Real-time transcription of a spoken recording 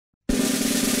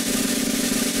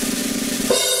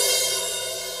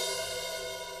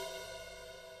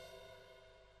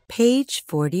Page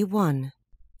 41,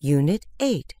 Unit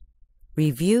 8,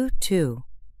 Review 2.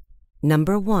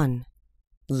 Number 1.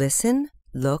 Listen,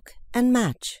 look, and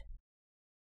match.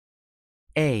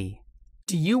 A.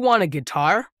 Do you want a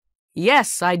guitar?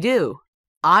 Yes, I do.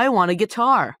 I want a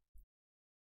guitar.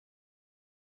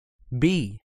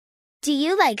 B. Do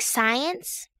you like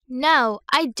science? No,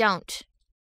 I don't.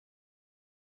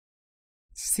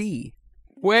 C.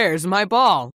 Where's my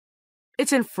ball?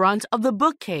 It's in front of the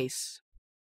bookcase.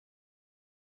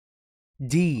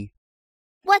 D.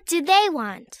 What do they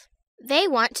want? They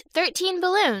want 13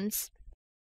 balloons.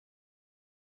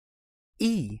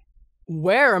 E.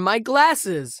 Where are my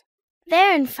glasses?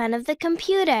 They're in front of the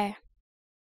computer.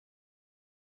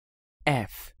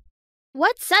 F.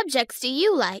 What subjects do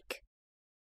you like?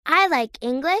 I like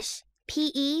English,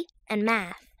 PE, and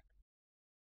math.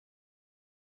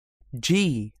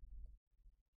 G.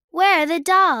 Where are the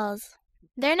dolls?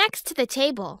 They're next to the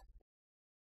table.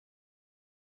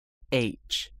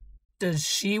 H. Does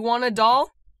she want a doll?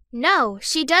 No,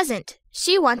 she doesn't.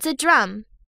 She wants a drum.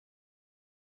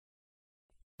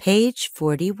 Page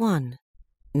 41,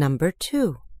 Number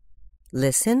 2.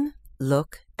 Listen,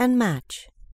 look, and match.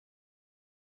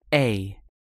 A.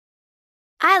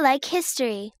 I like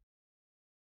history.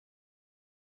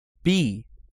 B.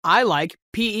 I like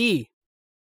PE.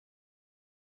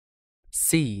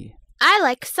 C. I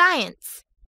like science.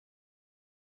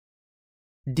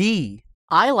 D.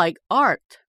 I like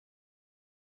art.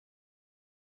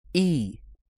 E.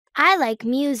 I like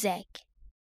music.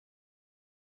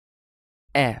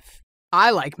 F.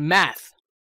 I like math.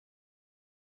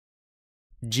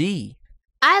 G.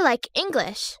 I like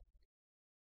English.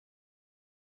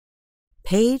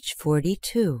 Page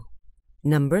 42,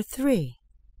 Number 3.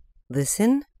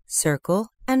 Listen, circle,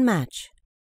 and match.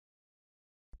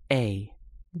 A.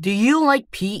 Do you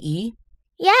like PE?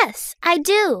 Yes, I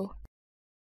do.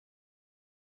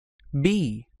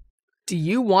 B. Do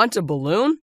you want a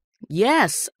balloon?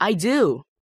 Yes, I do.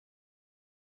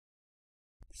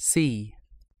 C.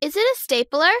 Is it a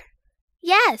stapler?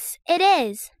 Yes, it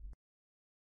is.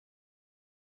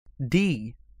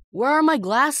 D. Where are my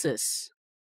glasses?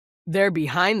 They're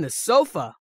behind the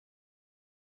sofa.